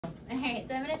Alright,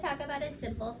 so I'm going to talk about a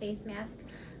simple face mask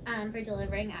for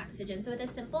delivering oxygen. So with a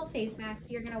simple face mask,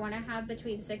 you're going to want to have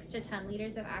between 6 to 10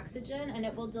 liters of oxygen, and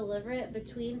it will deliver it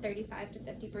between 35 to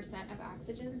 50% of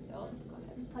oxygen. So I'll go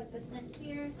ahead and plug this in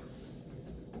here.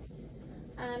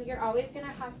 You're always going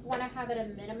to want to have it a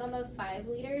minimum of 5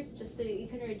 liters just so you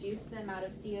can reduce the amount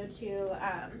of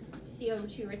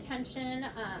CO2 retention.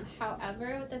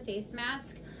 However, with the face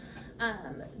mask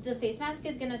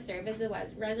is going to serve as a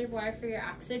reservoir for your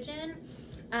oxygen.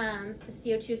 The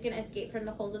CO2 is going to escape from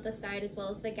the holes at the side as well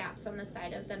as the gaps on the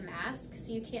side of the mask,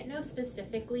 so you can't know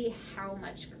specifically how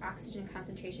much oxygen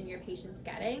concentration your patient's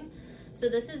getting. So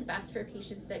this is best for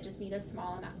patients that just need a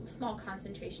small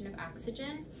concentration of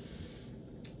oxygen.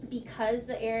 Because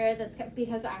the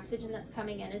oxygen that's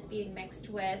coming in is being mixed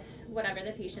with whatever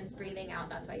the patient's breathing out,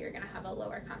 that's why you're going to have a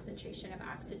lower concentration of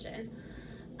oxygen.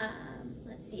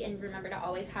 Let's see, and remember to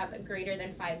always have a greater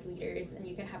than 5 liters, and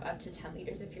you can have up to 10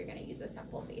 liters if you're going to use a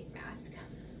simple face mask.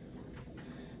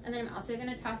 And then I'm also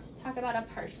going to talk about a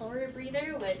partial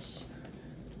rebreather, which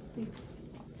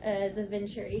is a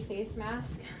Venturi face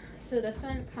mask. So this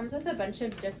one comes with a bunch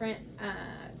of different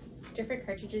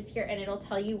cartridges here, and it'll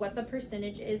tell you what the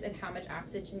percentage is and how much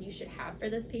oxygen you should have for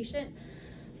this patient.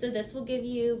 So this will give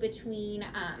you between,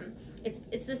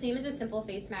 it's the same as a simple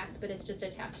face mask, but it's just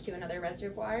attached to another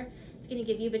reservoir. It's going to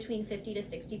give you between 50 to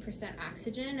 60%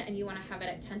 oxygen, and you want to have it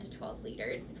at 10 to 12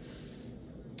 liters.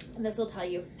 And this will tell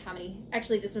you how many,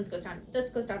 actually this goes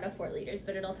down to 4 liters,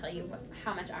 but it'll tell you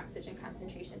how much oxygen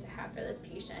concentration to have for this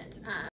patient.